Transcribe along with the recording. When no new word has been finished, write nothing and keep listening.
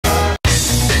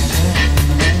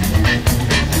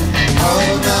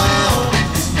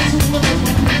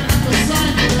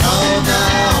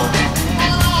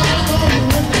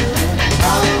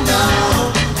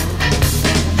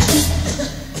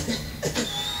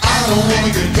don't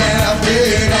wanna get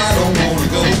drafted, I don't wanna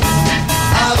go.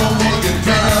 I don't wanna get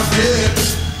drafted.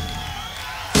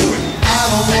 I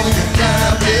don't wanna get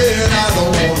drafted, I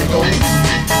don't wanna go.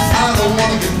 I don't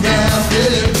wanna get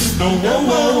drafted. No, whoa,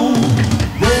 whoa.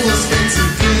 Roller skates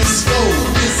and disco,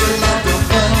 it's a lot of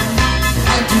fun.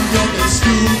 I'm too young and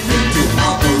stupid to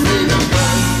operate a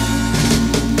gun.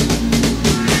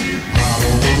 I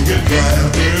don't wanna get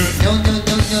drafted. No, no,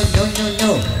 no, no, no, no,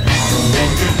 no. I don't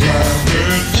wanna get drafted.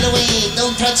 Get away,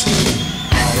 don't touch me.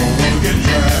 I don't wanna get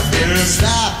drafted.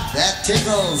 Stop, that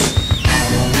tickles. I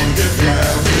don't wanna get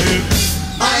drafted.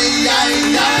 My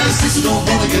sister don't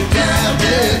wanna get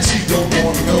drafted. She don't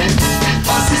wanna go.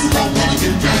 My sister don't wanna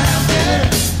get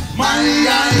drafted. My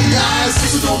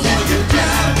sister don't wanna get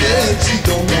drafted. She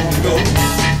don't wanna go.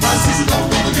 My sister don't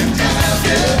wanna get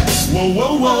drafted. Whoa,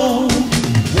 whoa, whoa.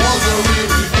 Wars are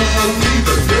really ugly,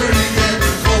 they're dirty and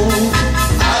they're cold.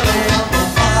 I don't want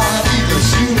nobody to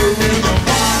shoot her in the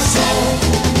fire zone.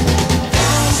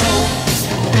 Fire zone.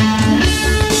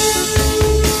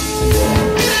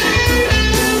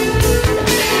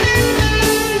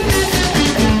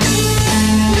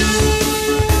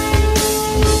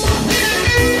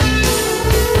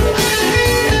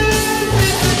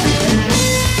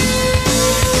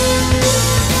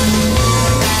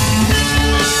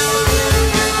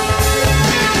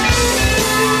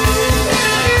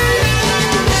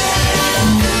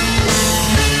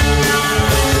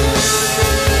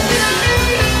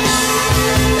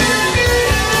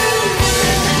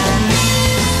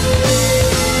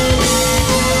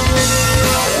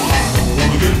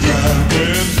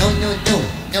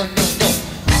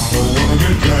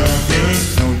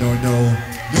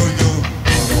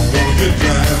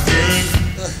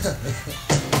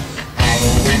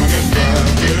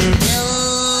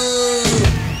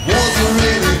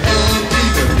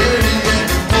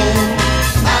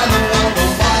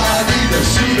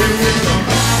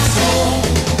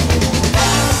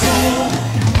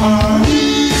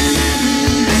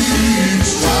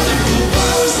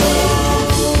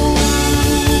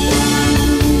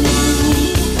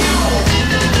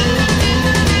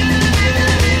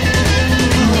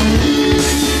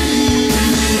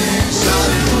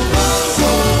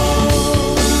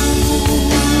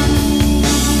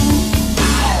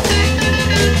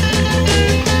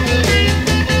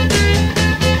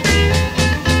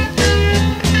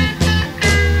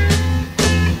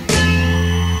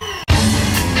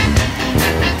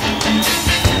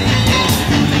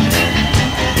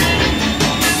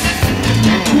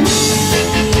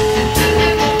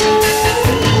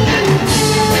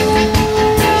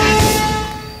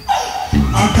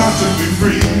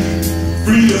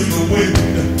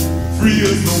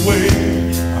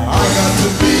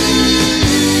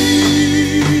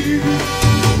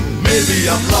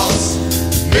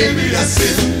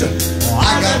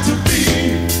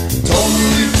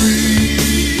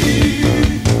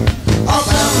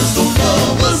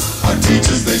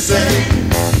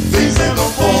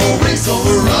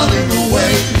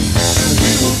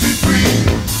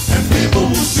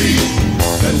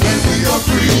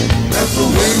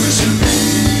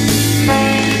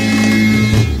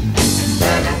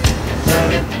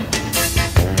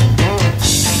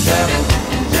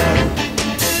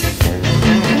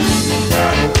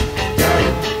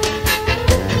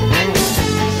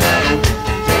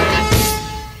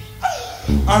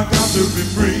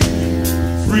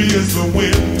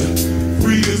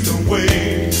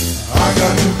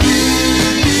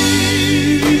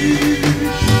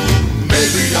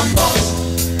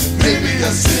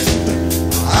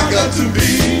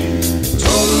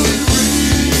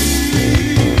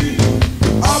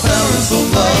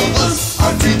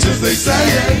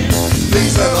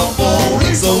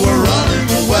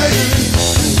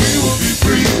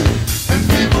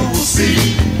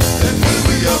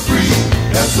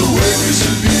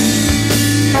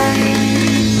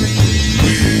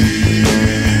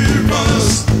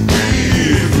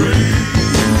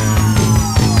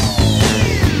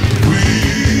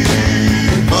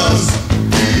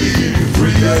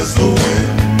 Free.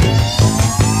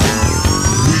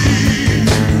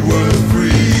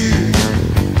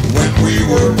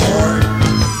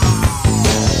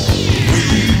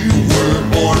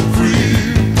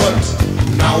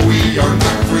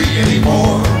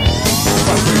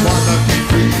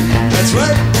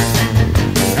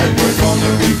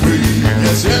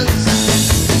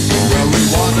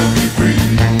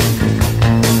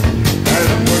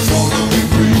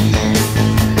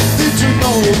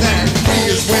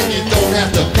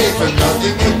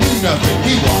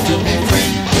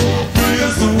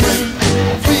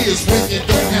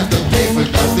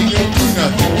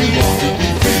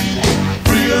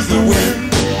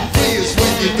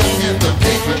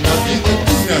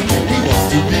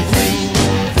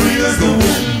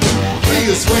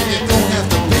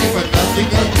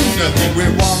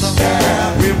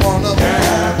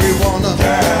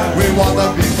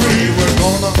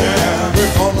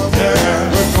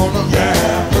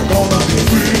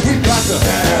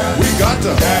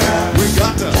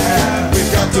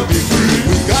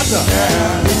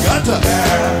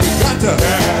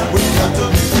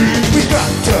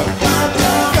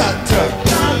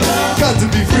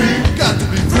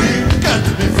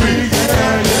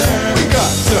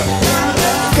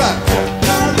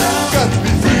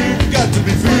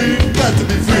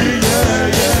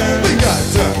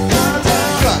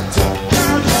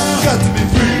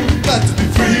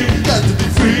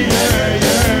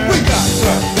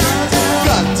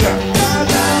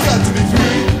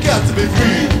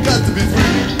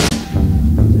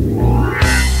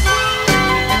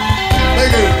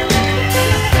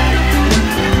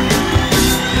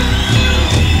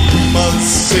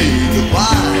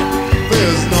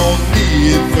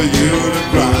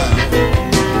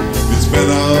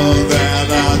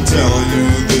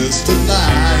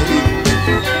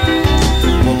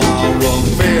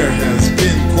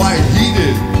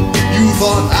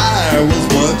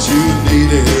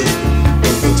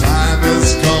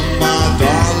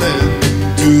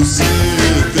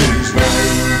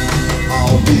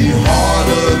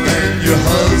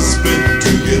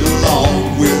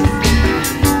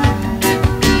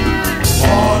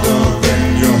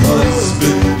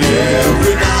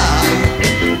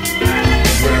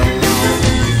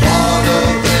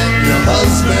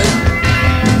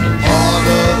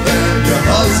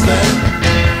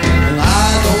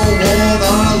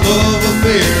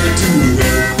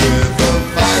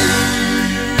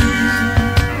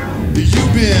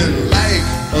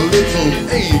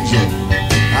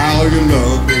 how you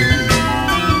love me,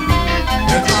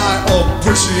 and I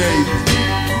appreciate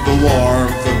the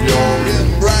warmth of your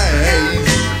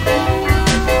embrace.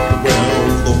 Well,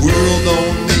 the world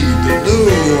don't need to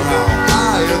know how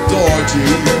I adored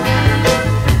you,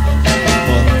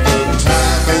 but the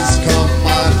time has come,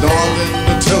 my darling,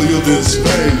 to tell you this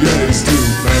face to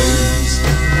face.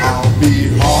 I'll be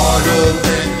harder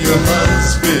than your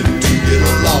husband to get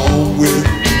along with,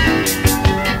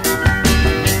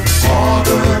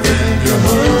 harder than your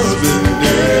husband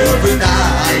every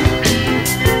night.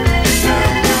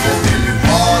 I'll be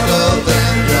harder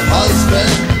than your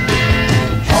husband,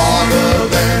 harder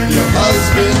than your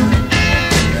husband,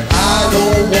 and I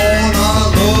don't want our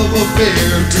love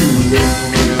affair to end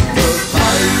with a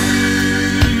fight.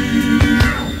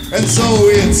 And so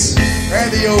it's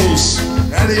adios,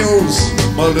 adios,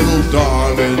 my little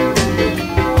darling.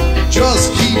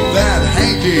 Just keep that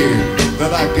hanky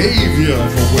that I gave you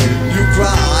for when you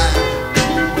cry.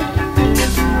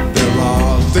 There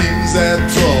are things that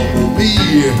trouble me,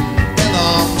 and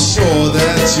I'm sure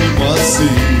that you must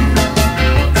see.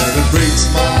 And it breaks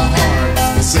my heart,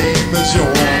 the same as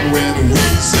yours, when we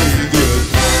say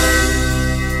goodbye.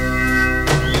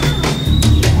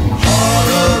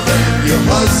 Harder than your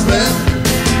husband,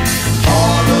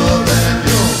 harder than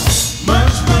your,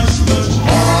 much, much, much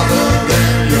harder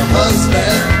than your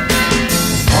husband,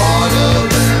 harder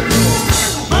than your,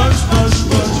 much, much,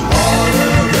 much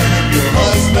harder than your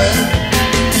husband,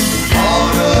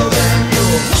 harder than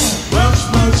your, much,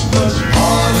 much, much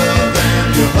harder than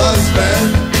your husband,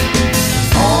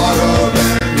 harder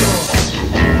than your.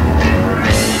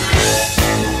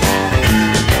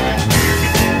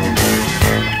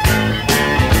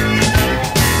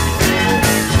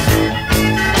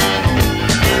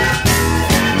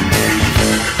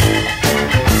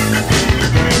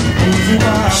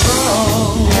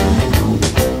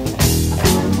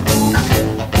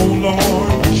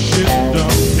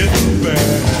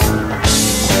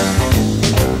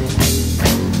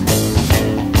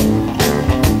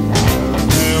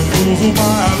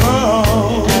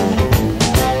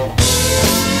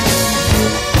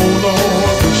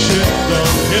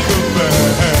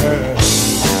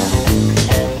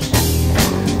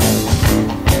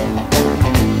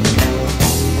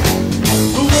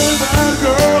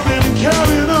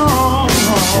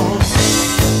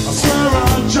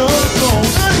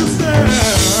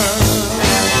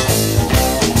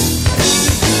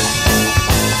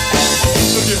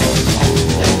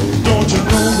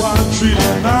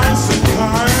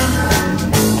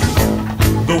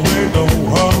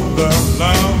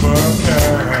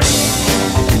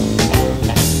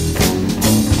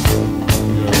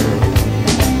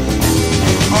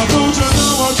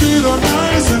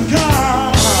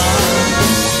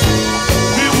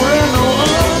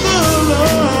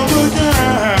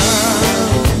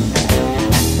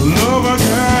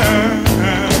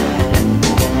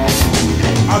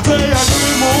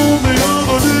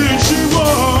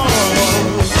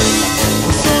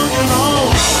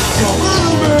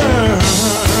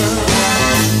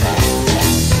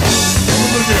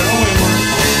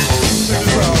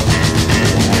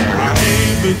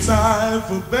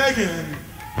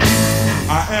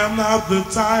 The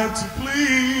time to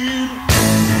plead.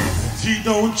 She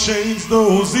don't change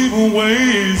those evil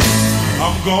ways.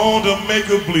 I'm gonna make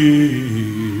her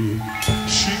bleed.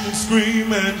 She can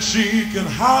scream and she can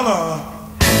holler,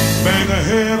 bang her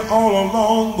head all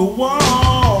along the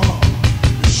wall.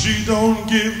 If she don't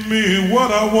give me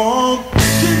what I want,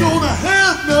 she gonna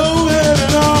have no head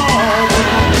at all.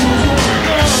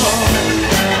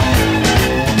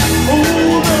 Oh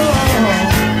no,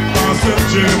 I said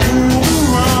you move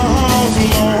around too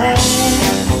long.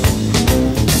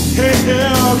 Hey,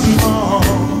 yeah, too long.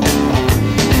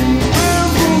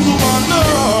 Bamboozled by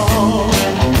love.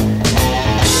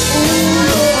 Oh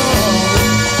no,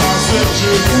 I said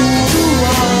you move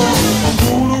around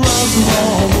too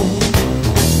long.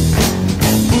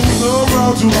 Move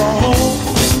around too long.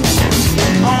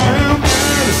 I am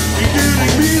bad in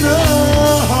getting beat up.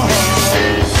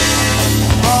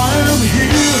 I am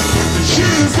here and she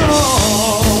is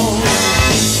gone.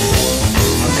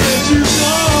 I said she's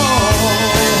gone.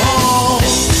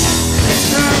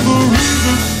 And the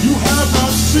reason you have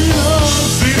not seen her.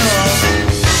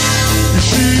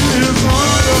 She is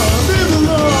under this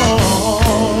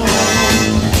alone.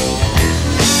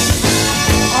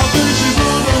 I think she's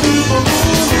under this alone.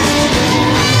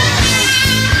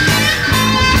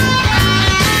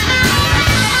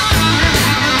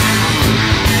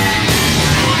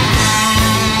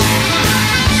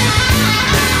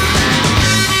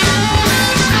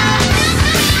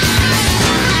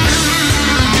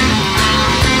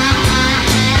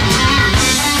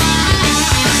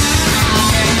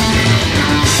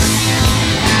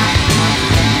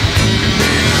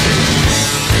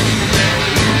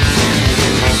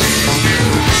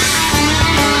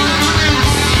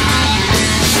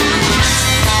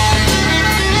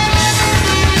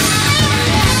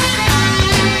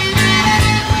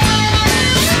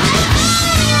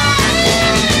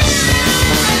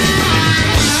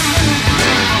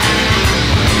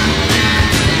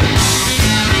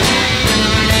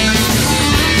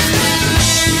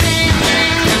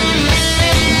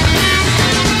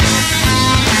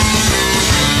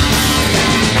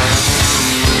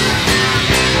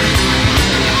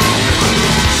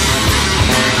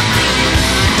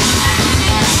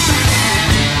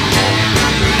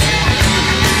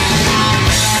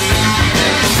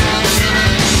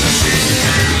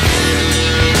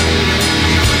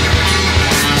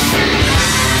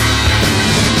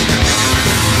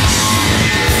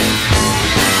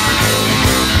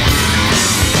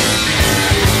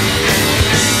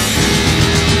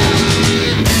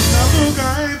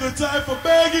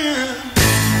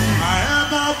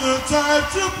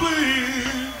 type to please.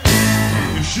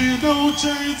 If she don't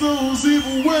change those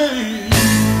evil ways,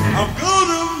 I'm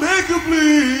gonna make her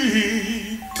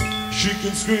bleed. She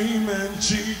can scream and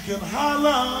she can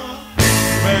holler,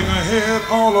 bang her head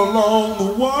all along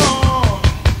the wall.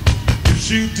 If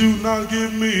she do not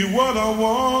give me what I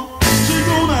want, she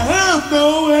gonna have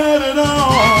no head at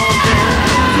all.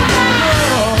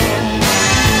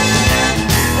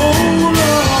 Oh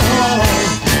Lord,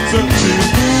 since she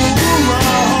moved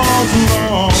around too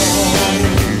long,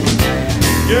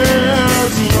 yeah,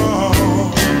 too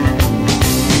long.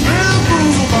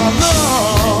 Bamboozled by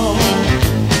love.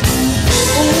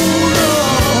 Oh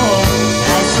Lord,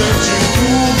 I said she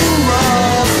moved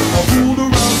around too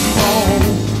long.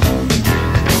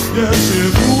 Yeah, she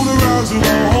moved around too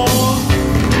long.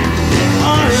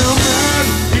 I am mad,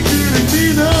 you getting me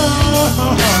now.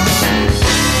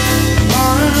 I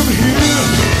am here,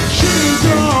 she's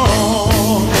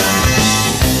gone.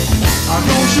 I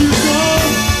know she's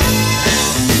gone,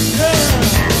 yeah.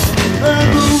 And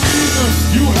the reason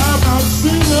you have not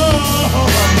seen her,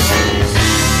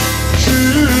 she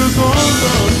is on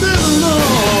the little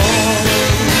Lord.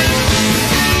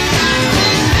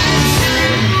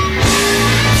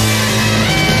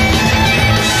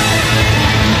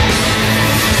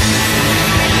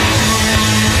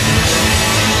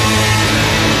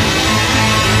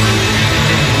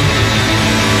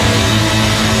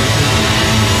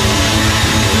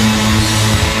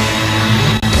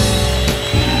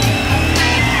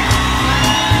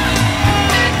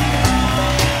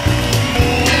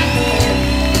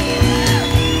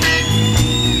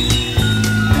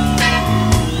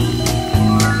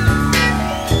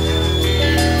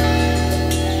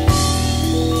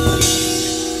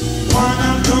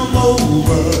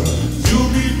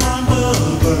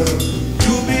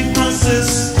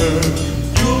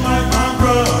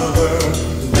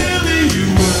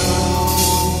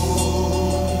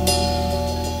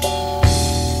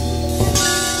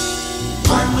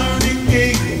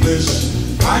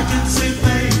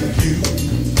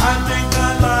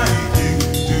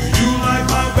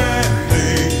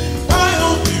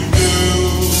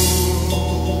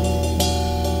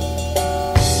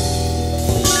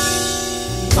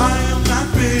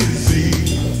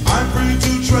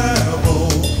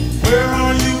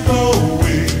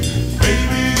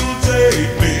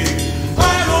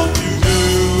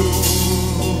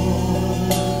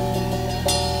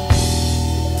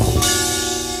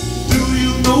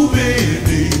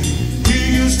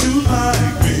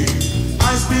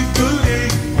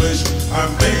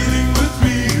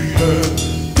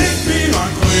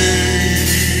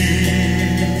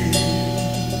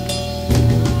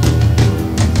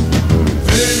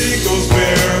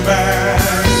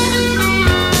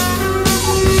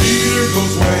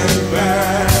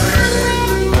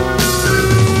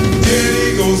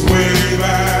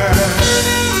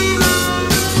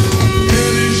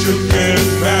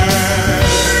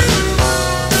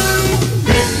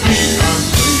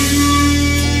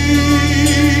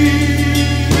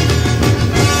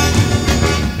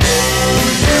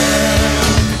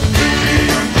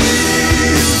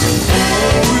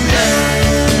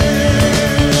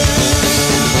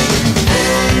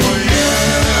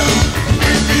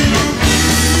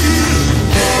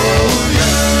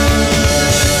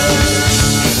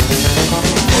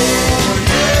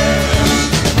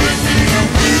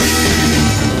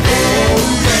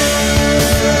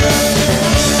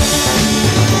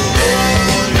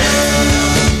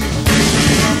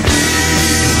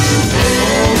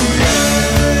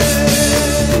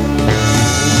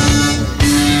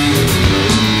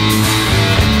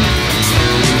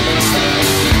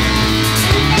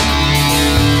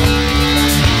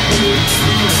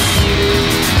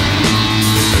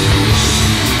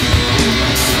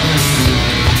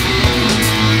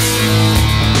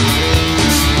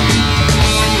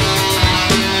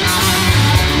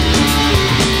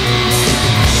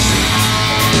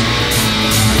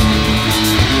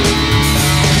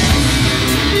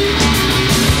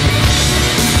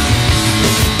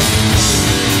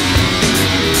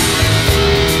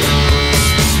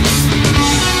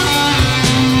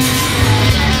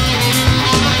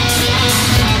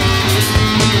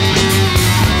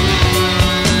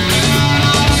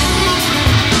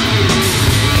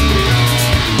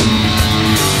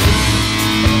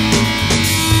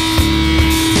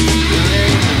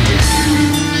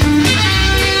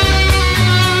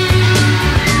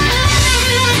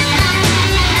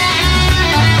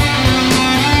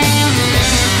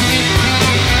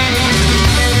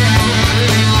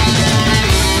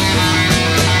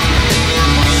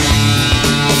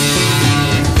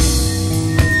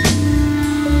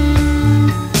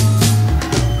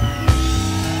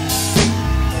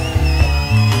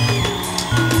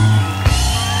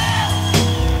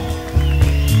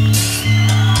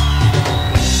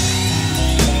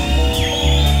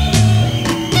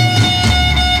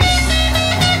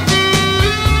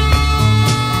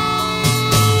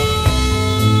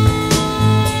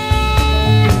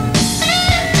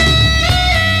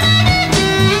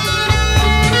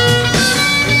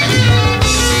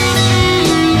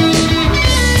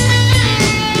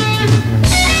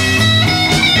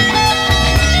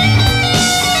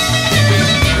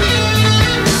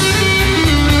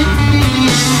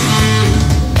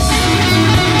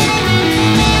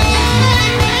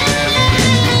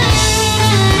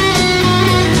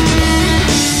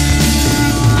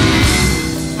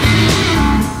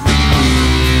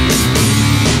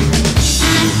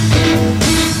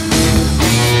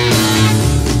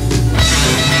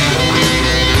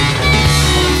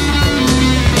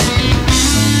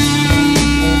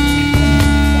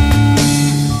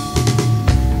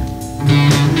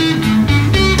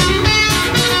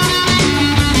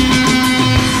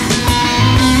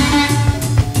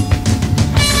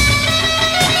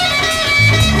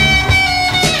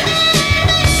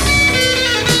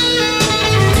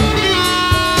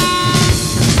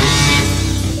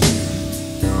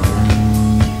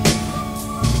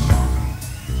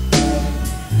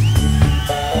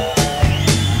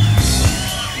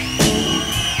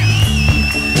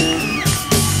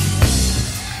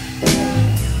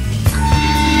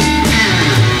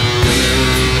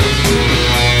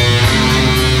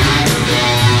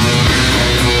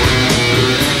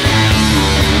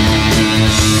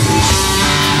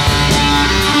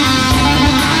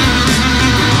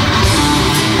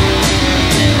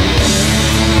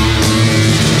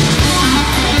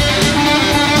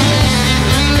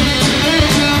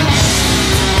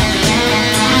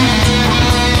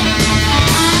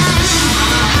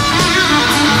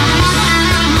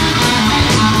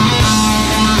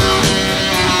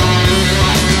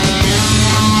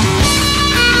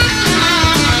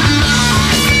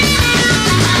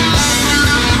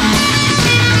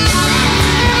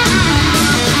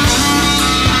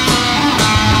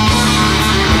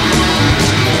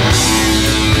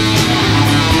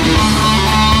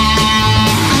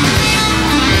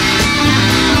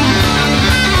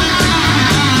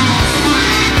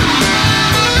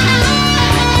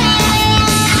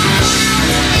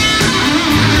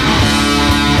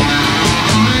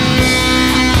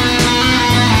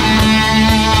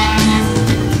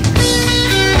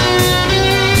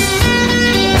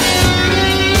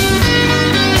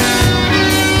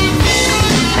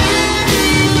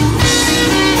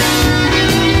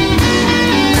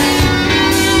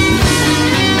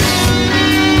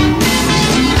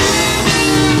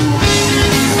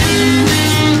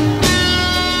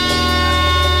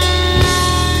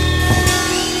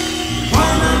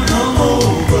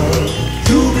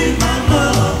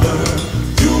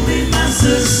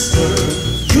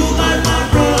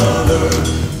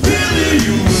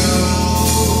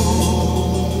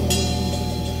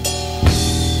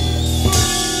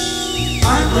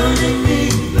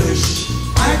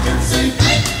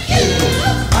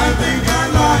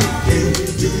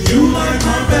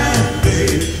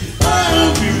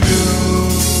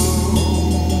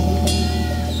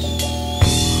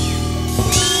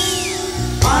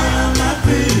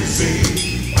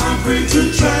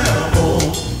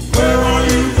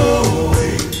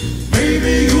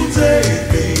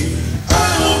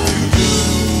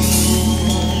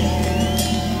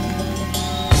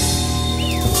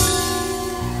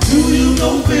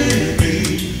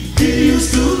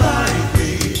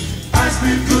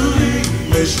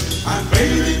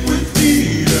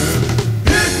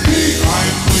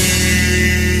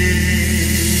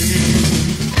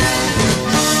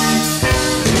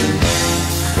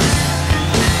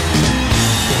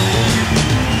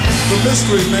 The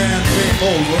mystery man came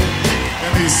over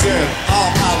and he said,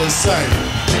 I'm out of sight.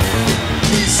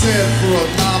 He said for a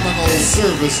nominal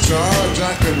service charge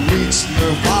I could reach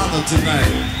Nirvana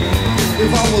tonight.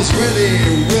 If I was ready,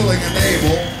 willing and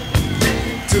able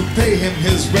to pay him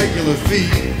his regular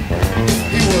fee,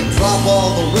 he would drop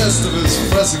all the rest of his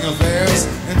pressing affairs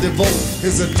and devote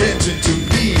his attention to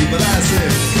me. But I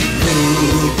said,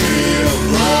 look here,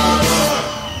 brother,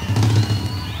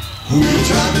 who you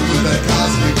driving with that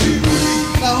cosmic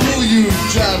debris? Now who you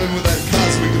driving with that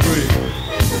cosmic debris?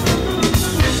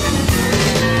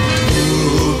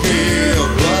 Look here,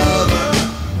 brother,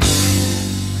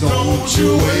 don't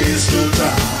you waste your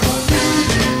time.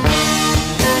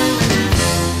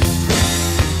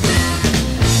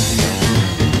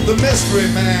 The mystery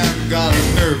man got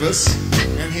nervous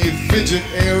and he fidgeted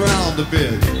around a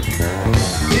bit.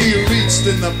 He reached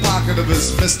in the pocket of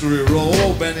his mystery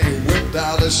robe and he whipped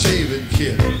out a shaving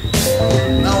kit.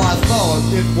 Now I thought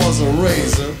it was a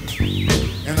razor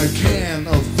and a can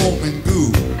of foaming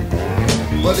goo,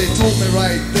 but he told me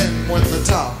right then when the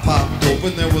top popped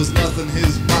open there was nothing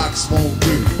his box won't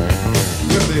do.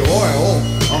 With the oil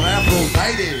of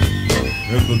Aphrodite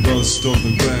and the dust of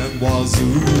the Grand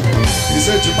Wazoo, he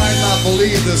said, you might not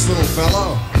believe this, little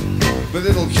fellow, but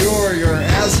it'll cure your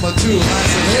asthma too. And I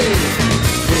said, hey,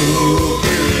 look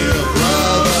here,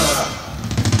 brother,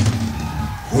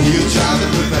 who you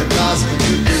driving with that cosmic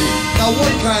debris? Now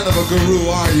what kind of a guru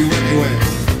are you anyway?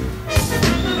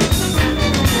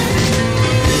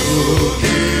 Look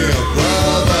here,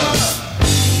 brother,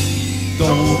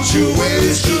 don't you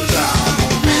waste your time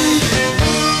on me.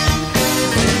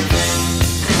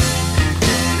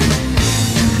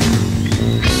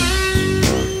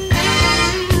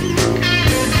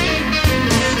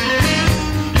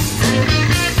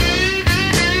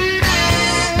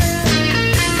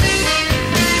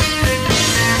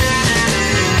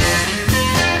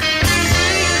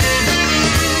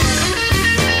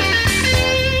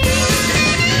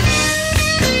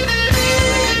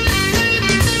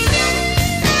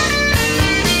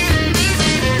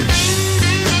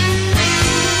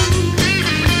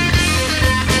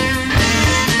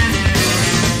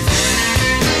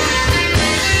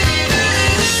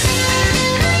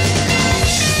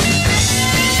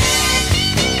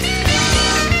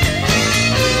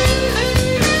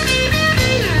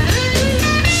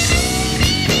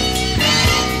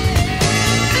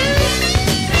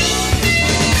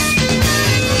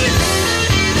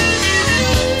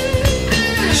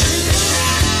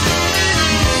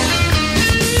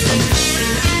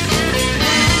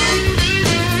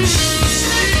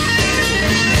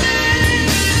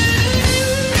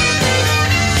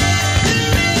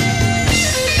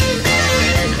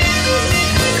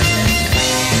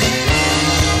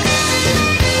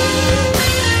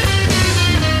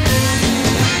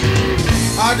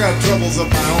 I got troubles of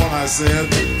my own, I said,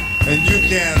 and you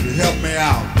can help me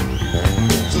out.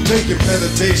 So take your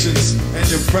meditations and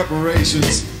your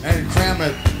preparations and cram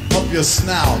it up your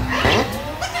snout,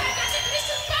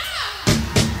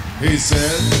 he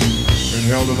said, and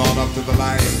held it on up to the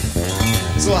light.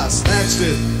 So I snatched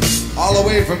it all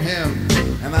away from him,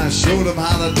 and I showed him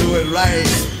how to do it right.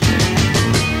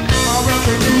 I wrapped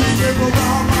the newspaper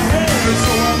around my head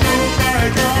so I looked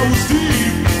like I was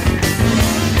deep.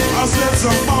 I said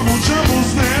some mumble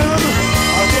jumbles then.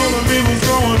 I told him he was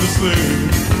going to sleep.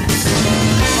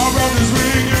 I wrapped his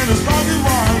ring in his pocket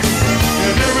watch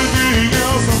and everything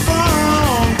else I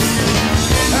found.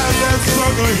 Had that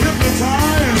sucker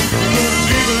hypnotized, couldn't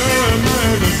even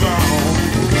make a sound.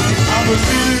 I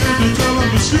proceeded to tell him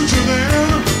to shoot you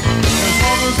then, as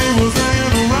long as he was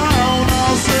hanging around.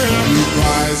 I said, the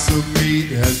price of meat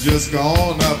has just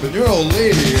gone up and your old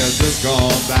lady has just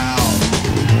gone down.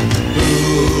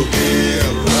 Look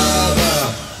here, brother,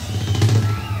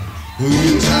 who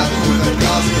you driving with that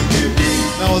cosmic debris?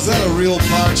 Now is that a real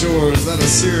poncho or is that a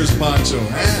Sears poncho,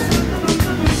 eh?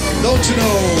 Don't you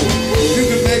know you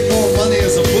can make more money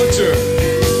as a butcher?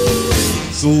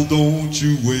 So don't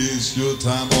you waste your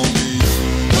time on me.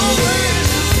 Don't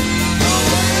waste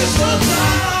your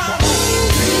time on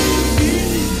me.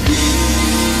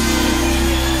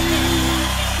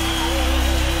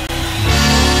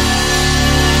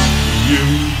 you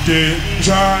didn't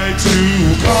try to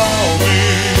call me.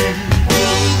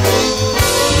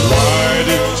 Why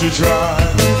didn't you try?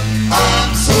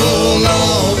 I'm so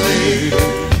lonely.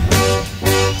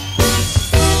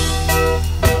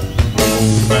 No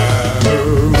matter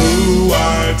who I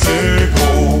take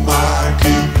home, I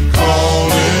keep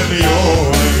calling your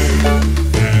name.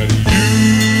 And you,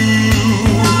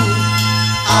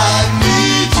 I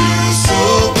need you so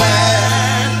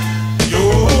bad.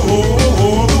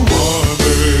 you're the one,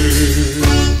 babe.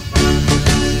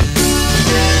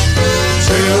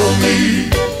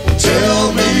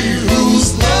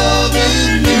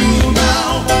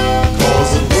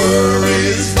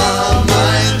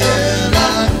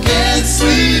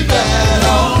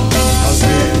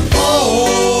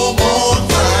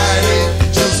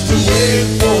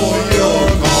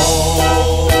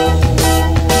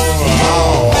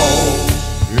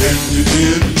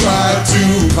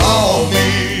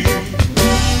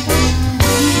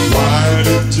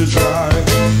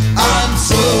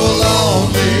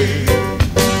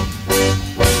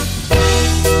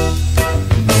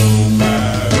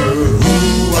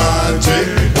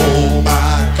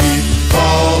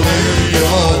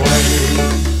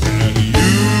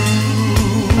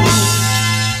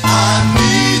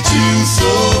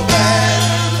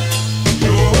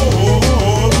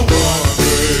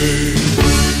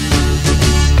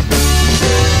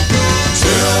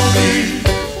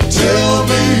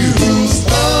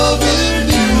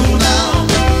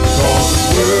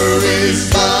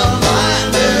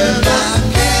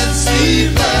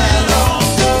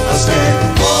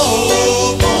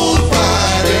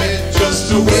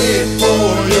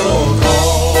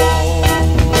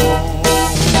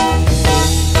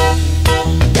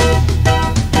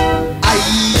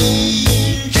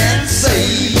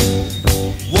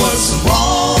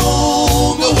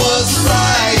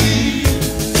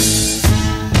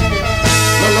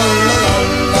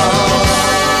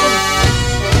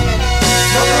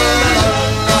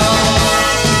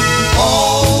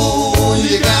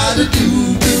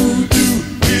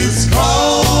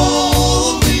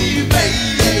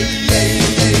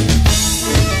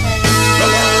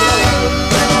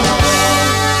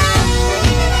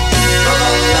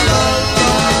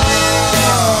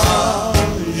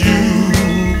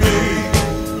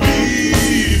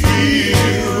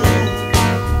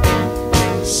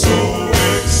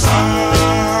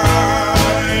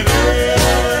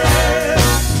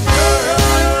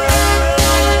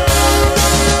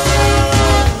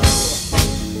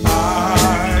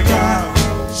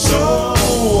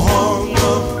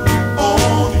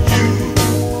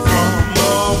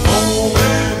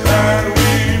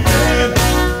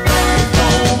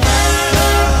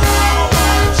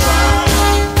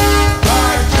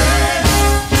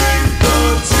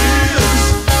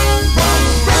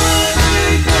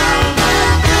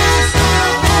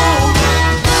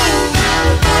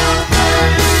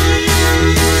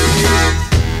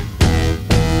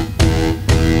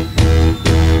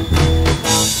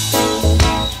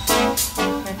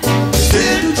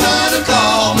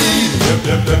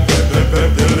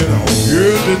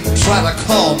 try to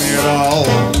call me at all.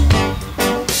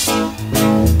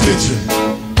 Did you?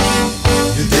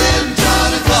 You didn't try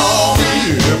to call me.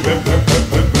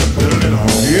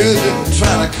 You didn't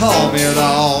try to call me at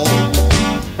all.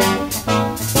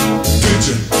 Did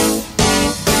you?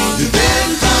 You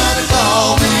didn't try to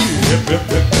call me.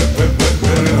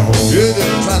 You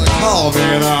didn't try to call me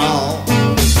at all.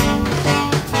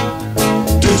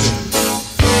 Did you?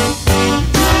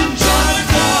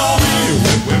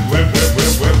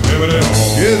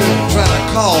 You didn't try to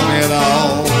call me at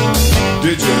all.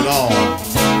 Did you at all?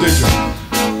 Did you?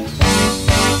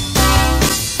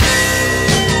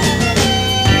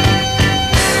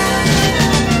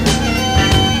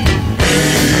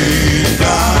 Ain't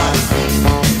got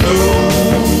no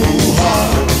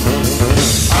heart.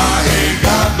 I ain't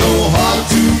got no heart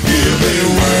to give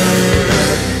away.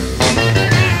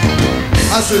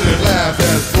 I sit and laugh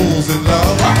at fools in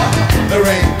love. There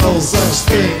ain't no such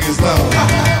thing as love.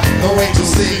 No angel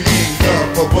singing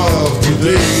up above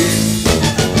today.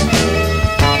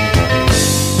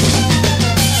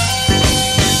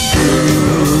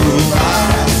 Girl,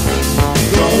 I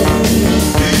don't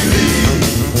believe.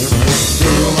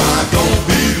 Girl, I don't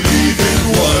believe in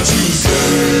what you say.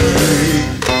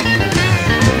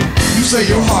 You say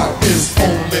your heart is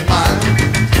only mine.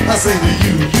 I say to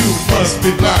you, you must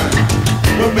be blind.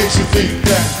 What makes you think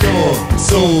that you're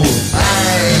so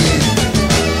high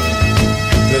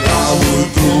that I would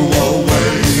throw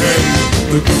away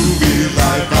the groovy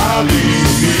life I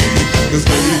lead? 'Cause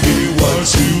baby, what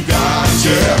you got,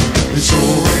 yeah, it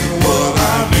sure ain't what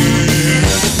I need.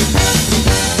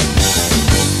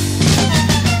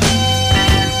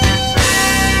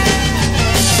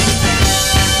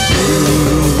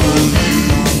 Girl, you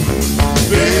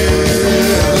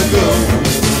better go.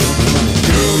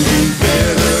 Girl, you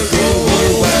better go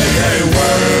away.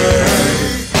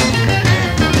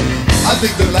 I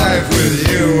think the life with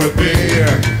you would be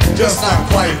just not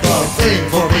quite the thing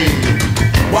for me.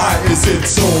 Why is it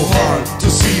so hard to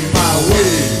see my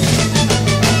way?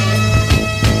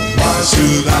 Why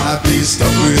should I be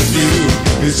stuck with you?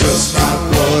 It's just not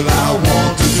what I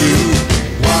want to do.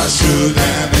 Why should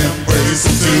an embrace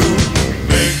of two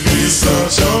make me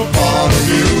such a part of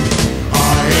you?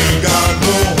 I ain't got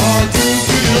no heart to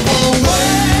give away.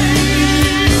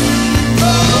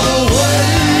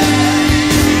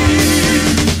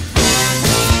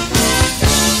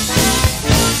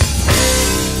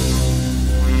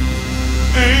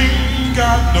 Ain't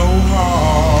got no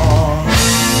heart.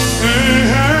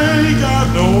 Ain't got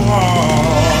no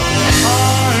heart. I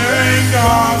ain't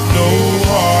got no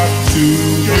heart to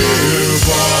give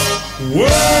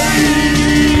away.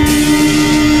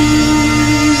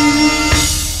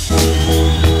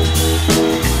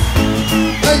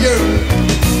 Thank you.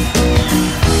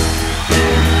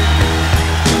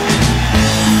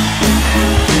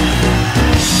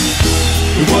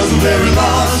 It wasn't very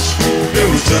large. There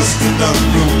was just enough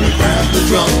room to grab the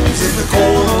drums in the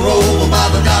corner over by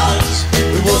the Dodge.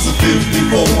 It was a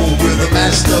 54 with a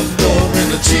mashed up door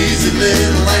and a cheesy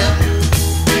little lamp,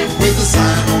 with a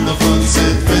sign on the front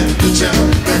said Fender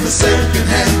Champ and a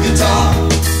second-hand guitar.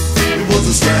 It was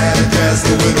a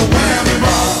Stratocaster with a whammy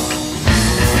bar.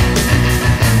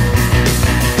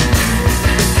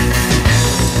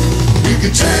 We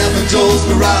could jam in Joe's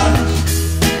garage.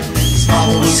 His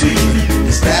mama was sleeping,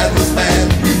 his dad was mad.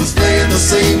 We was playing the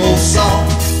same old song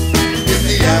in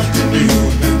the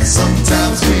afternoon, and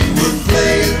sometimes we would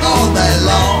play it all night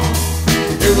long.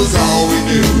 It was all we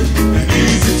knew, and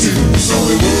easy too, so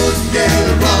we wouldn't get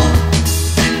it wrong.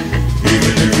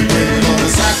 Even if we played on the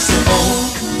saxophone.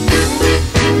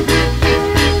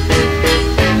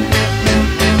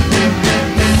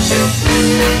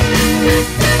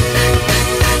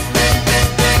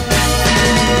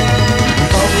 We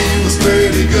thought we was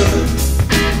pretty good.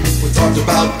 We talked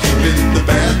about keeping the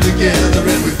band together,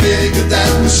 and we figured that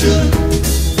we should.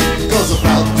 'Cause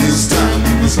about this time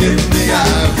we was getting the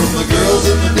eye from the girls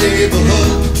in the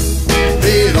neighborhood.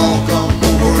 They'd all come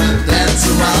over and dance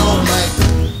around like.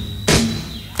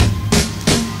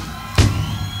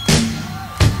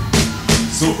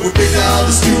 So we picked out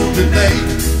a stupid name,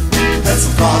 had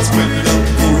some cards printed up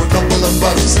for a couple of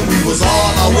bucks, and we was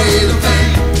on our way to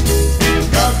fame.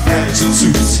 Got matching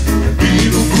suits and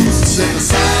Beetle boots and a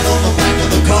sign on the back of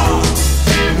the car.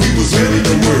 We was ready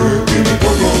to work in the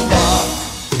go-go bar.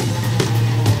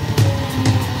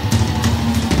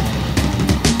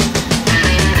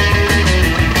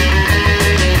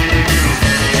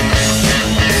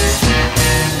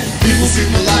 People seem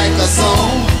to like our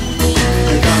song.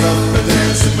 They got up and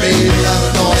danced and made a lot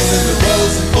of noise, and it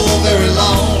wasn't for very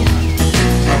long.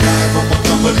 A guy from a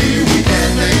company we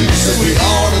can't name said we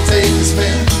ought to take a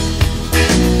spin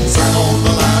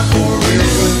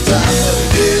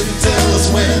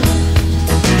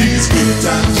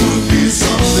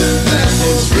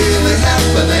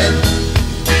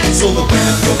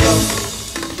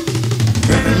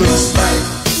looks like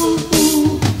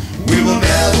we will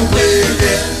never play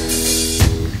again.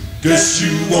 Guess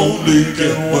you only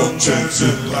get one chance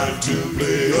in life to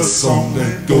play a song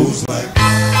that goes like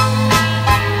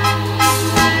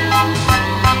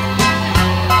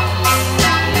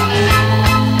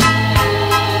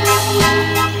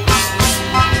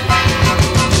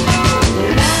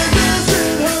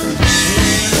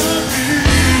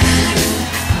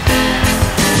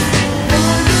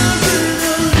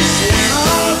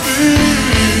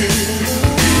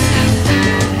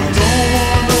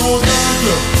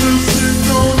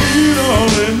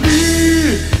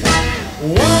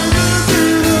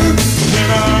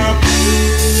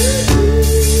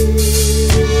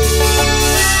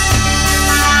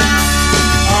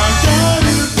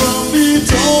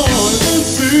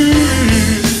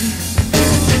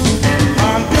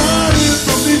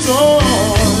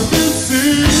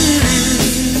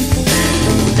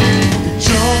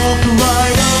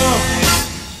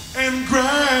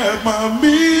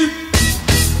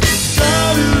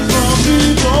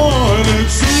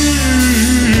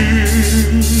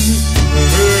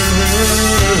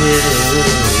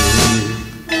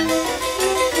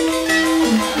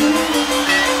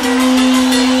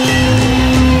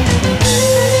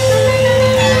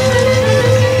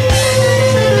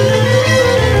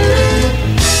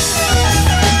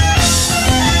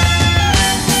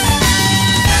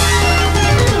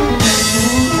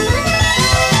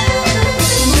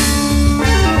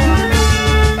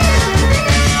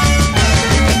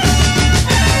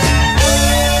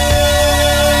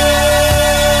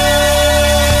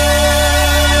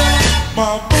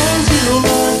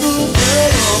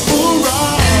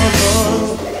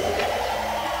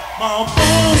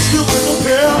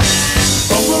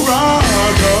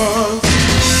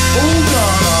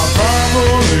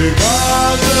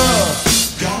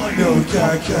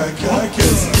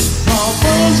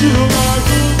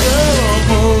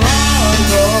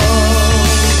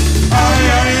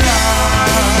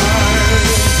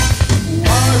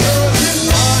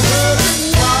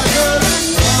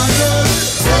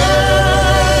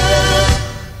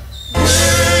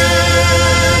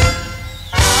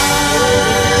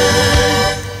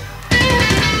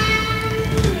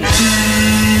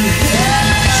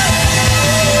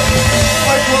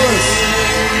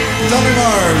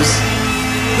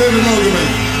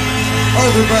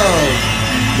Logeman, Barrow,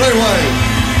 Ray White.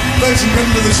 Thanks for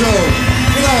coming to the show.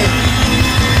 Good night.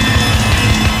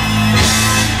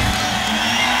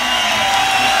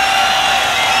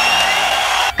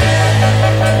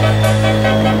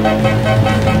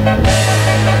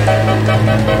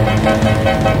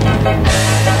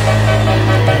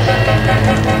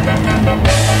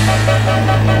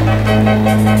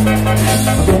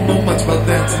 I don't know much about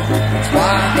dancing, that's why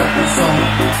I got this song.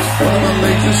 One of my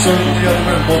legs is short, the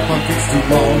other and both my feet's too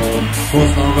long.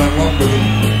 Course not right one good,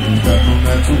 got no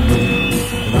natural rhythm.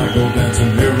 And I go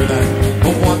dancing every night,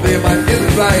 but one day I might get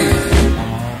it right.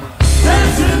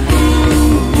 Dancing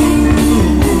fool,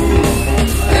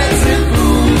 dancing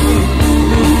fool,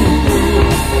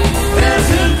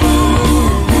 dancing fool,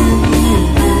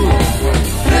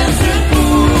 dancing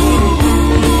fool.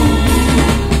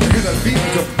 I hear that beat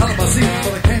jump out of my seat,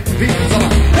 but I can't compete, so I'm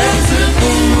dancing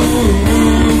fool,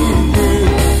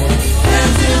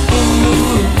 dancing fool.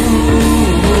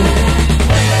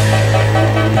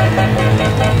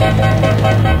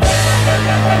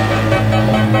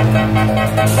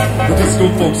 The disco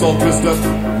folks all dressed up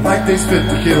like they spit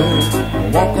to kill.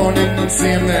 Walk on in and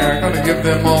see them there, gonna give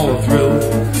them all a thrill.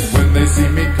 When they see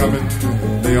me coming,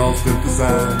 they all step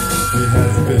aside. They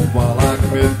hesitate while I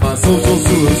commit my social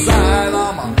suicide.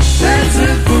 I'm a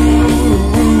dancing fool,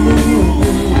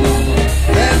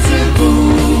 dancing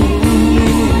fool,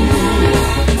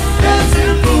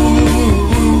 dancing fool,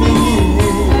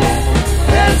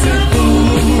 dancing fool.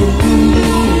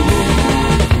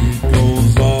 He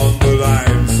goes on, but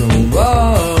I'm so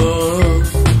wrong.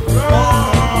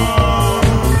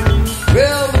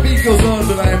 Well, the beat goes on,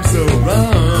 but I'm so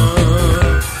wrong.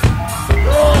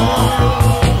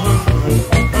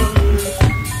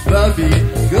 The beat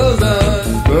goes on,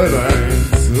 but I'm so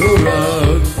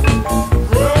wrong. The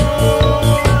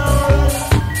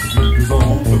beat goes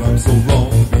on, but I'm so wrong.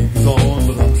 The beat goes on,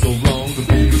 but I'm so wrong. The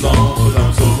beat goes on, but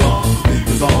I'm so wrong. The beat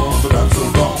goes on, but I'm so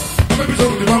wrong. I may be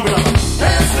totally wrong, but I'm a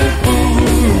dancing fool.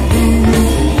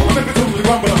 I may be totally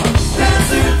wrong, but I'm a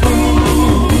dancing fool.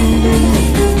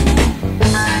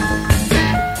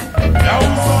 That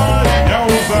was all.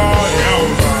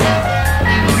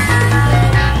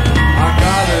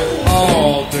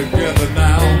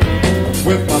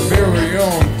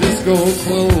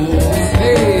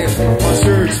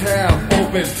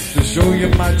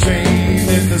 million my chain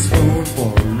in the spoon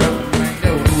for rubbing my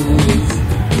nose.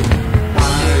 I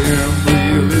am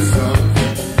really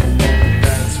something,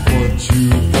 that's what you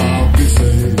probably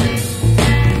say.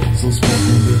 So smoke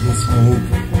a little smoke,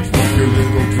 smoke a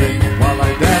little drink while I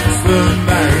dance the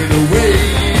night away.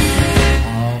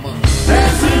 I'm a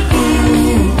dancing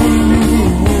fool,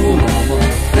 I'm a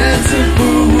dancing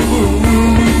fool,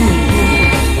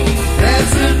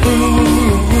 dancing fool, dancing fool,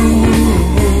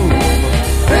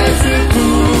 dancing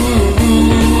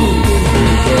fool.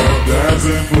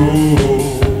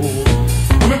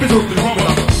 I'm episode of the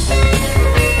rumble.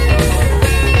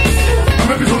 I'm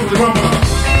episode of the rumble.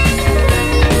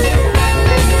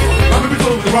 I'm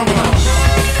episode of the rumble.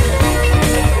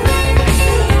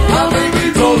 I'm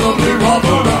episode of the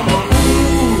rumble.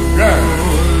 Yeah.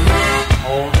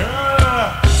 Oh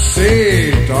yeah.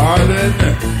 Say, darling,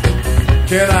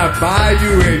 can I buy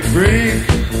you a drink?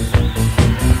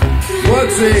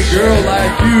 What's a girl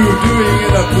like you doing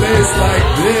in a place like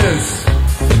this?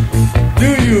 Do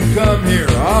you come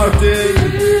here often?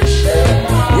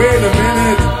 Wait a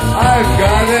minute, I've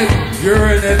got it. You're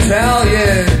an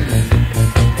Italian.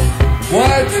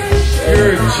 What?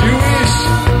 You're Jewish?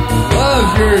 Love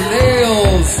your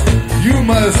nails. You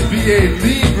must be a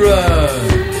Libra.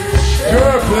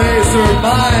 Your place or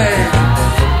mine?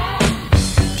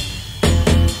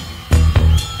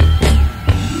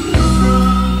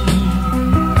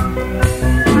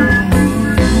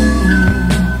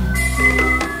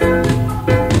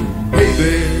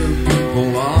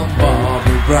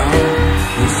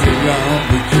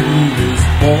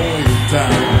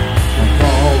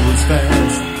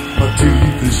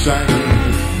 Shiny.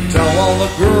 Tell all the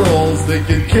girls they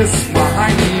can kiss my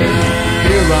hiney.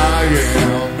 Here I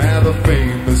am at a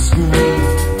famous school.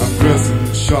 I'm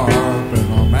dressing sharp and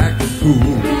I'm acting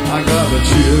cool. I got a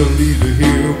cheerleader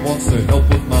here, wants to help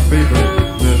with my paper.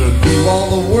 Let her do all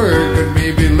the work and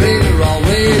maybe later I'll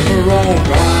labor. Oh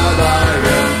God, I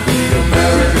am the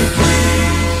American dream.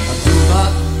 I do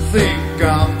not think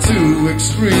I'm too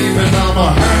extreme, and I'm a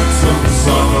handsome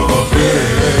son of a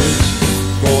bitch.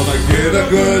 Gonna get a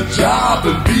good job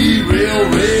and be real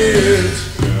rich.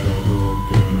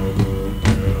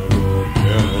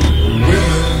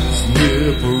 Women's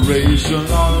liberation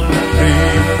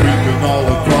came creeping all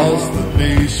across the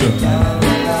nation. I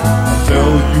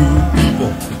tell you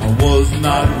people, I was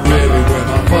not ready when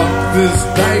I fucked this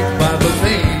dyke by the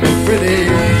name of Freddie.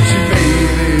 She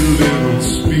made a little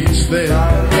speech there.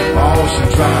 All she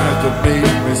tried to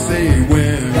make me say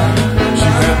when she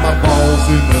had my balls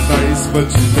in the ice, but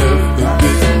she left the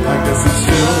dick. I guess it's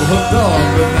still her dog,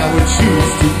 but now it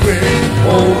chooses to win.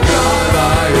 Oh God,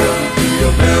 I am the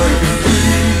American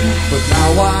dream, but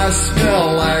now I smell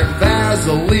like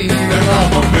Vaseline, and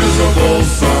I'm a miserable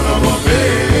son of a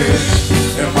bitch.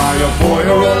 Am I a boy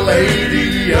or a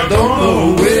lady? I don't know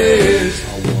which.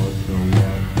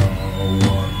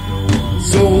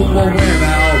 So I went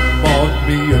out, bought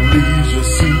me a leisure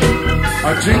suit.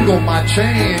 I jingle my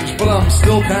change, but I'm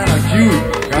still kinda cute.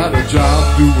 Got a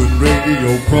job doing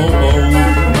radio promo,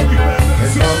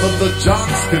 and none of the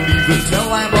jocks can even tell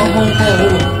I'm a homo.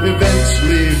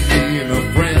 Eventually me and a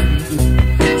friend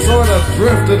sort of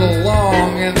drifted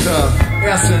along into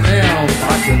S&M.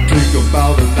 I can take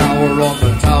about an hour on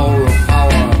the Tower of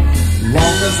Power,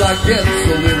 long as I get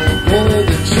a little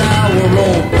golden shower.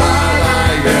 Oh God,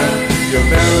 I am the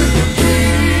American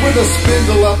dream, with a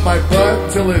spindle up my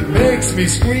butt till it makes me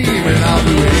scream, and I'll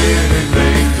do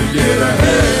anything to get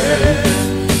ahead.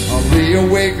 I'll lay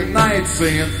awake at night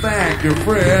saying thank you,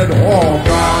 Fred. Oh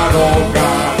God,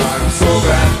 I'm so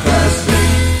fantastic.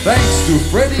 Thanks to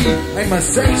Freddie, I'm a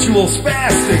sexual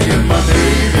spastic, and my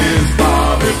name is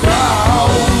Bobby Brown.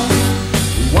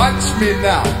 Watch me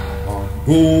now, I'm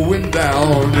going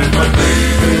down, and my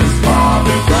name is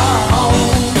Bobby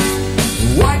Brown.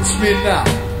 Watch me now,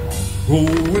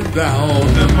 going down,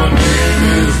 and my name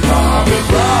is Bobby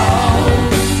Brown.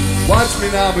 Watch me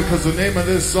now, because the name of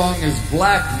this song is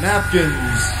Black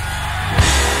Napkins.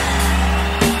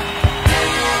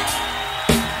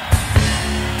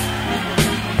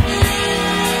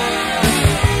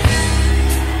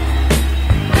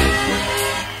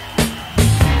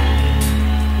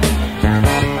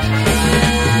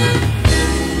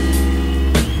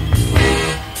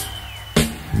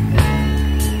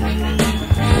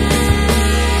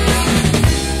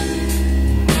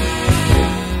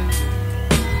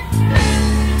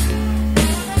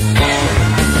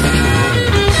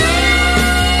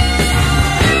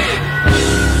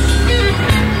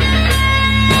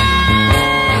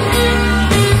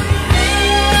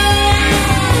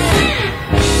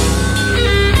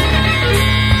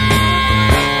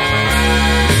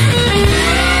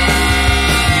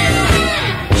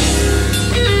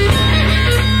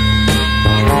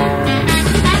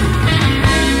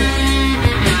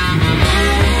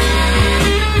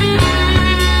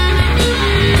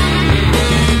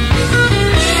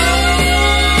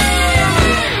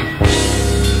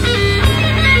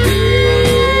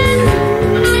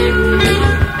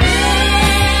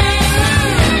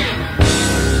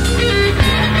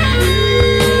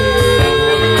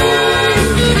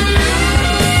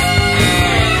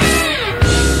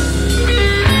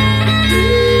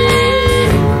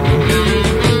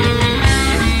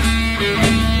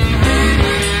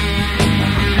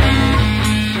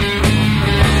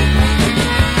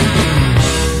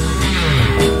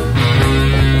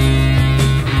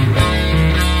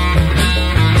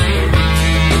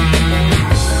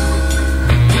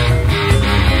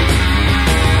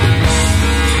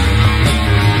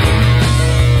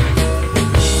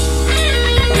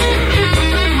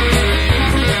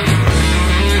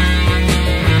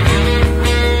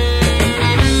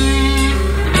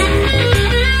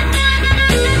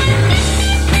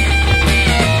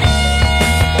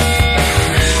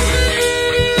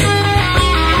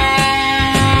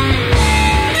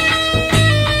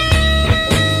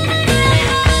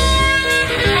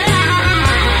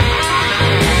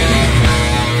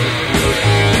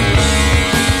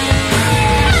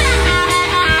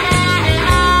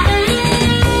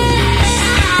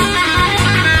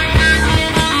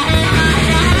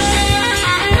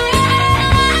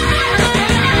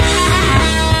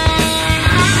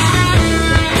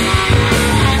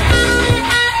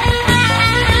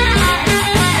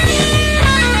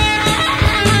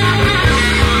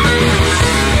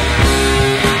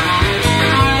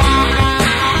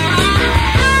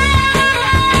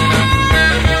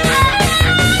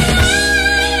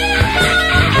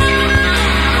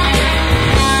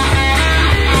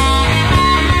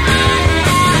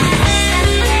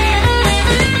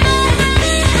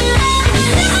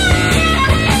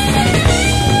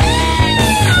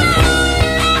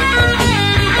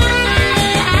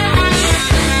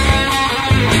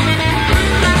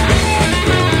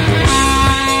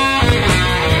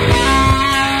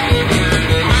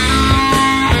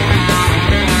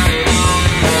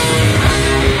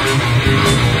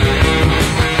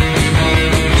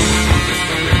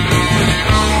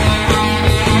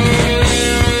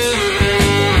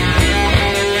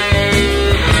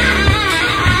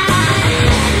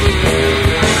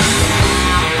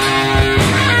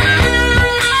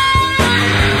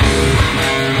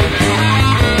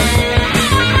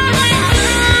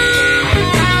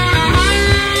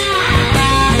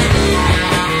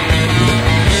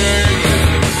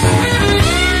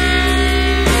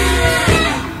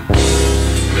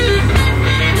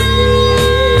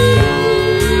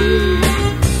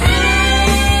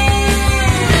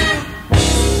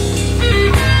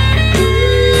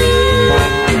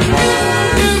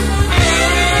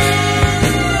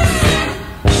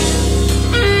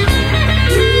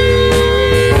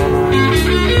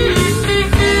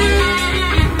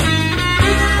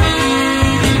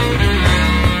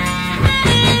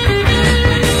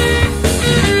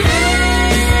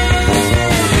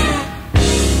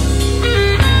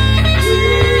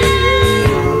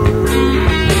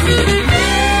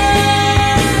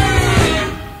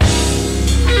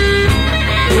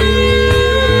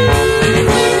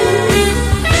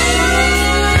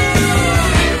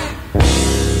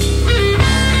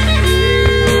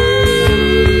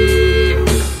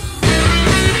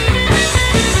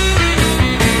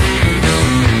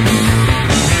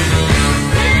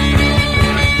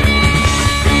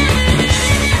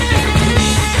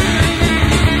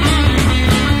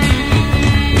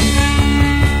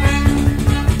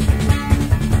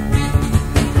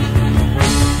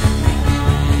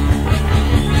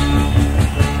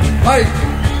 Ike,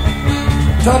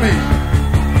 Tommy,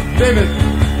 David,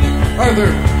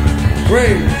 Arthur,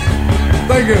 Ray.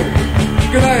 Thank you.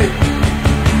 Good night.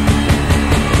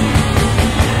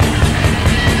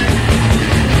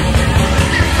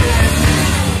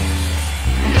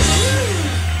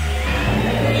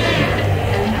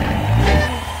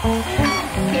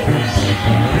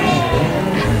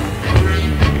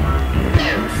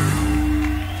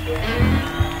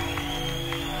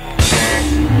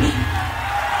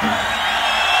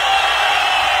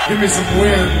 Give me some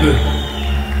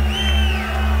wind.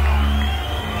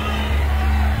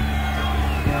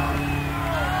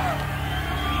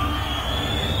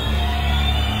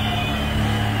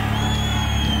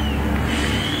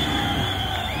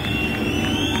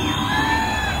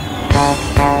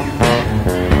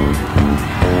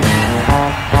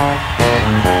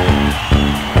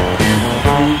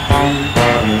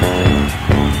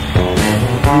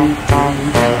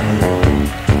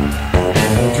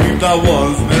 Dreamed I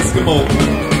was an Eskimo.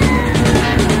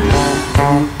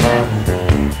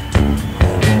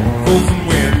 Frozen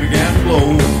wind began to blow.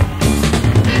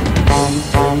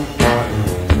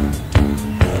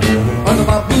 Under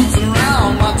my boots and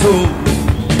around my toes.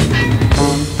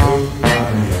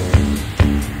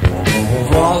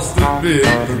 Frosted bit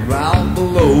around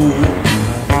below.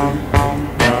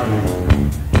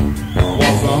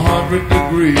 Was 100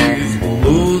 degrees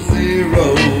below zero.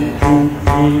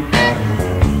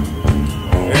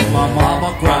 And my mama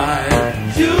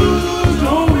cried, You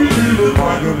don't really look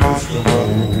like an Eskimo.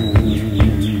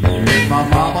 and my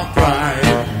mama cried,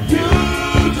 You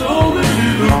don't really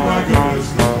look like an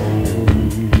Eskimo.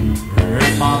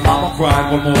 and my mama cried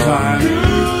one more time. You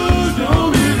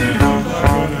don't really look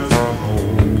like an Eskimo.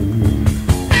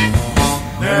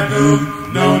 Nanook,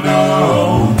 no, no.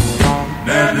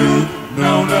 Nanook,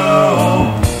 no, no.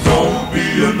 Don't be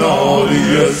a naughty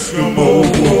Eskimo.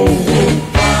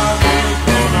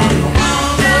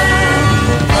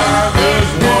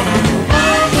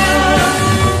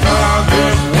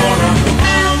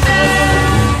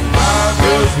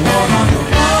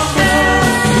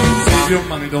 Save your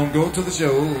money, don't go to the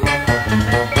show.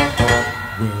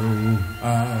 Well,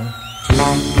 I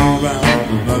turned around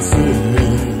and I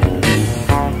said,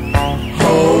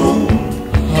 ho,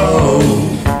 ho.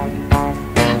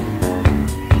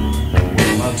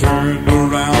 Well, I turned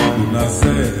around and I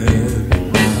said,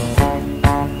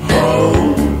 ho,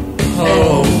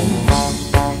 ho.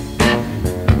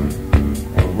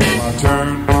 Well, I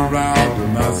turned around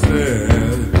and I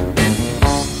said,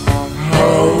 ho,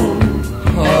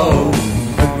 ho.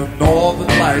 And the northern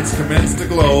lights commenced to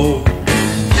glow.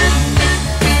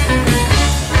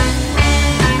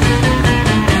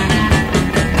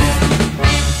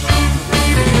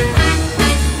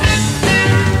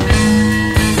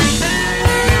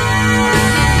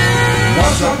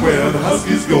 Watch out where the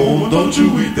huskies go, don't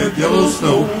you eat that yellow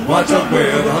snow. Watch out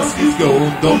where the huskies go,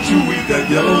 don't you eat that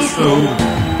yellow snow.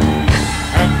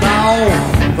 And now,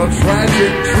 the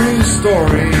tragic true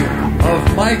story of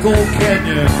Michael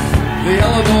Kenyon, the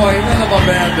Illinois Enema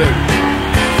Bandit.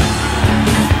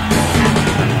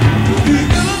 The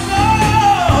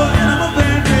Illinois Enema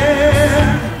Bandit.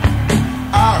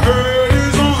 I heard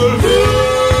he's on the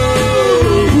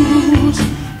loose.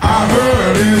 I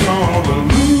heard he's on the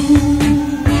loose.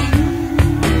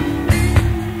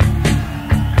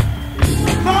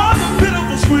 All the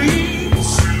pitiful screams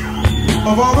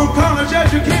of all the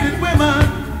college-educated women.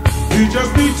 You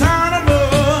just be tired of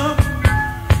love.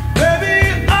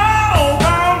 Baby, all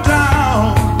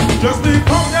downtown. Just be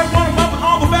pumped that one up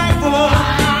on the back full of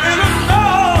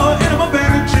Illinois Enema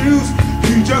Bandit juice.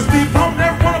 You just be pumped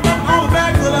that one up on the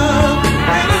back full of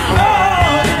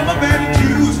Illinois Enema Bandit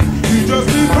juice. You just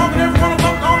be pumped that one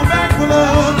up on the back full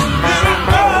of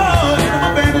Illinois Enema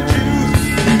Bandit juice.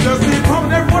 You just be pumped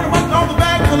that one up on the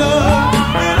back full of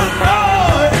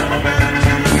Illinois Enema Bandit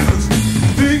juice.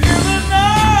 The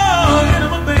Illinois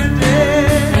Enema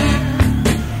Bandit.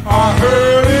 I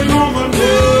heard it on the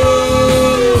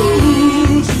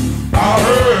news. I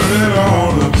heard it on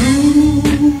the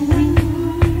news.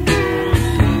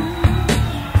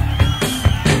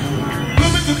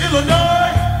 Bloomington,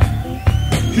 Illinois,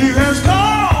 he has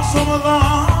caused some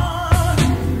alarm.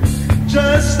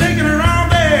 Just sneaking around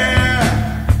there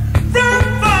from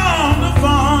farm to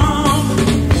farm.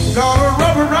 Got a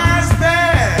rubberized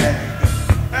bag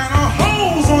and a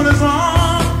hose on his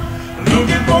arm.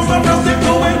 Looking for some rustic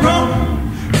going rum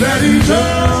that he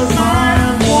just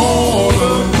might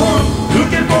wanna run.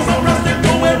 Looking for some rustic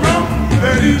going rum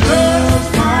that he just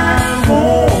might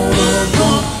wanna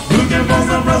run. Looking for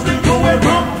some rustic going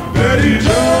rum that he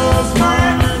just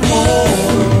might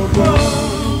wanna run.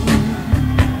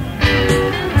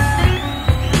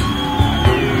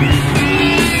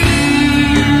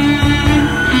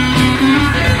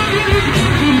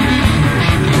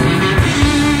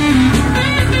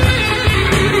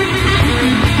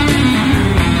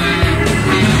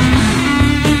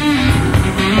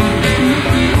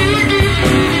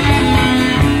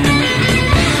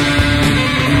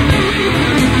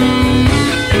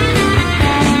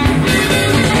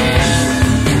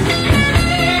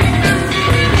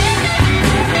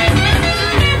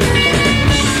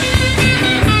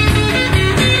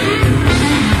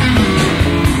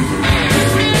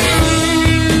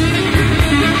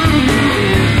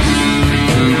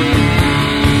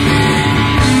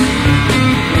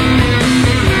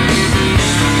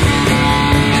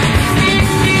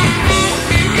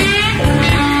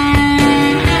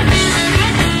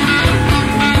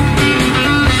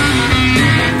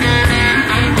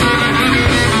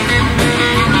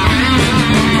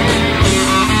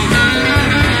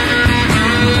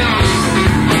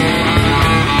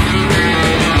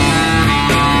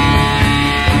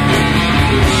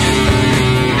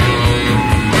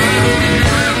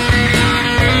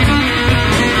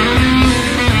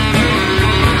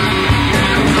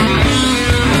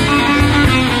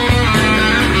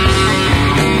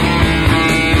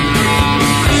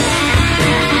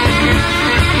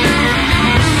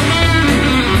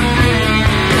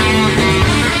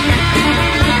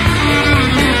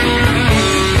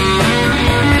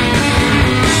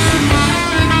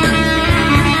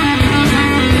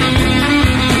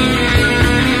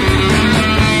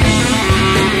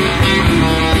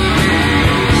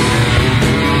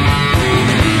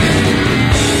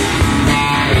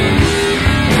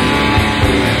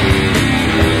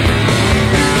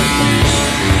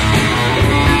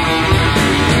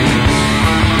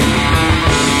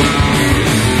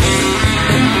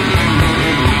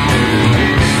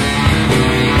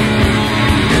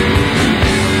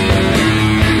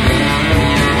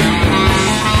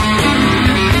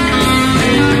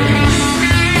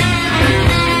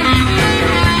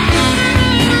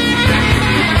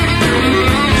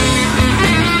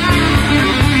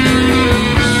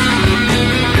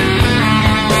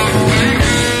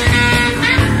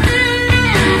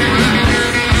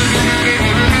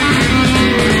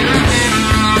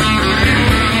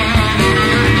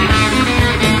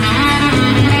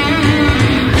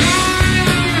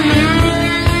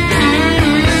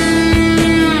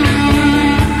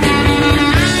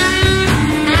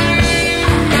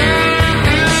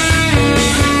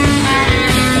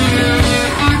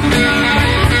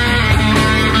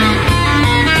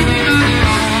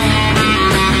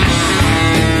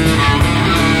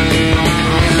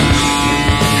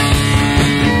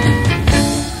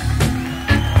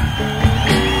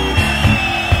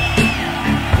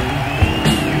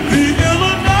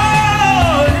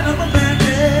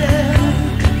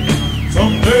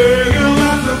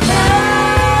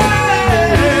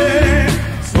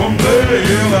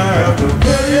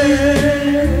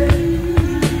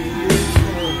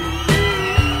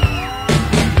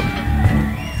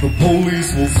 the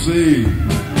police will say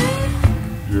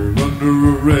you're under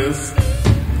arrest,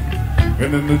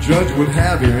 and then the judge would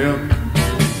have him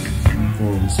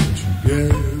for a special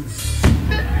guest.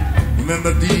 And then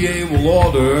the DA will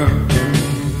order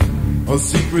a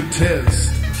secret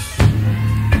test,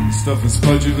 stuff his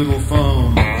pudgy little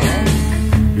thumb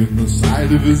in the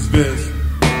side of his vest.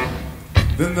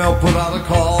 Then they'll put out a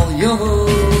call, yo,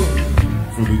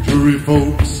 for the jury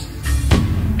folks.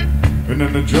 And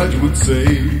then the judge would say,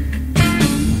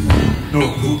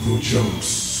 no poo-poo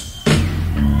jokes.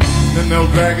 Then they'll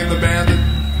drag in the bandit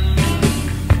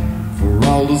for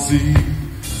all to see,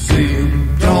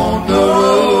 saying, don't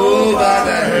nobody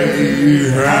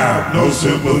have no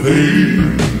sympathy.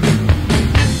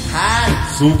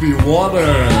 Hot soapy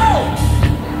water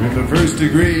in the first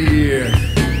degree.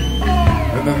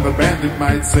 And then the bandit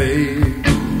might say,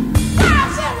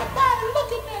 why's everybody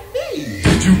looking at me?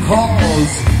 Did you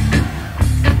cause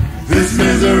this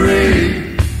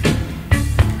misery?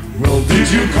 Well, did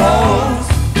you cause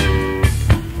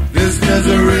this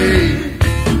misery?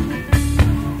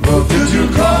 Well, did you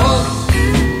cause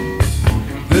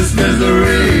this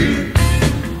misery?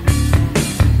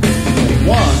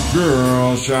 One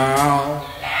girl child.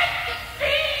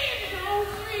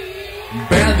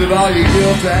 Bandit, are you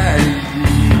guilty?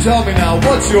 Tell me now,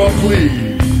 what's your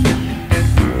plea?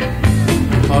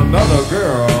 Another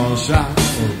girl shot.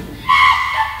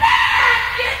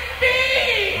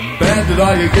 Bandit,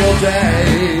 are you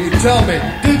guilty? Tell me,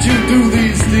 did you do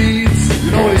these deeds?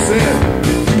 You know what he said?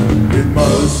 It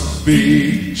must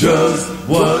be just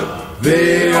what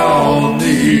they all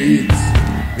need.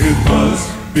 It must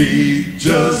be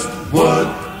just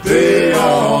what they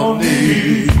all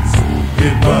need.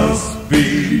 It must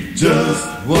be just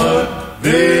what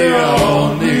they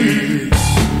all need.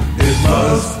 It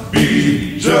must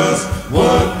be just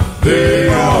what they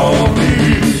all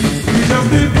need. It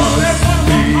must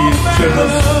be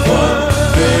just what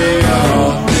they all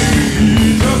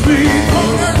need. It must be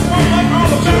just what they all need. It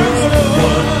must be just what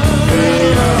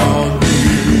they all need.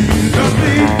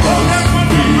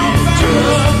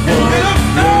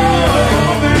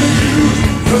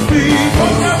 It must be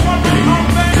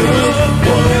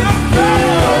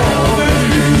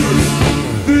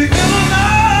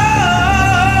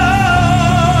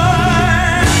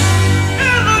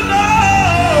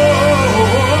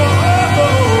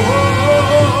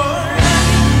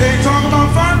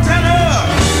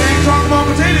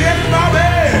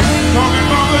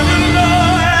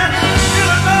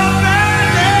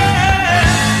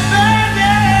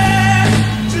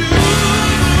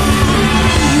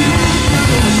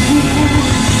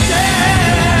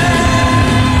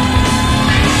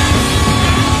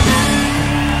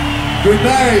good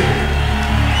night.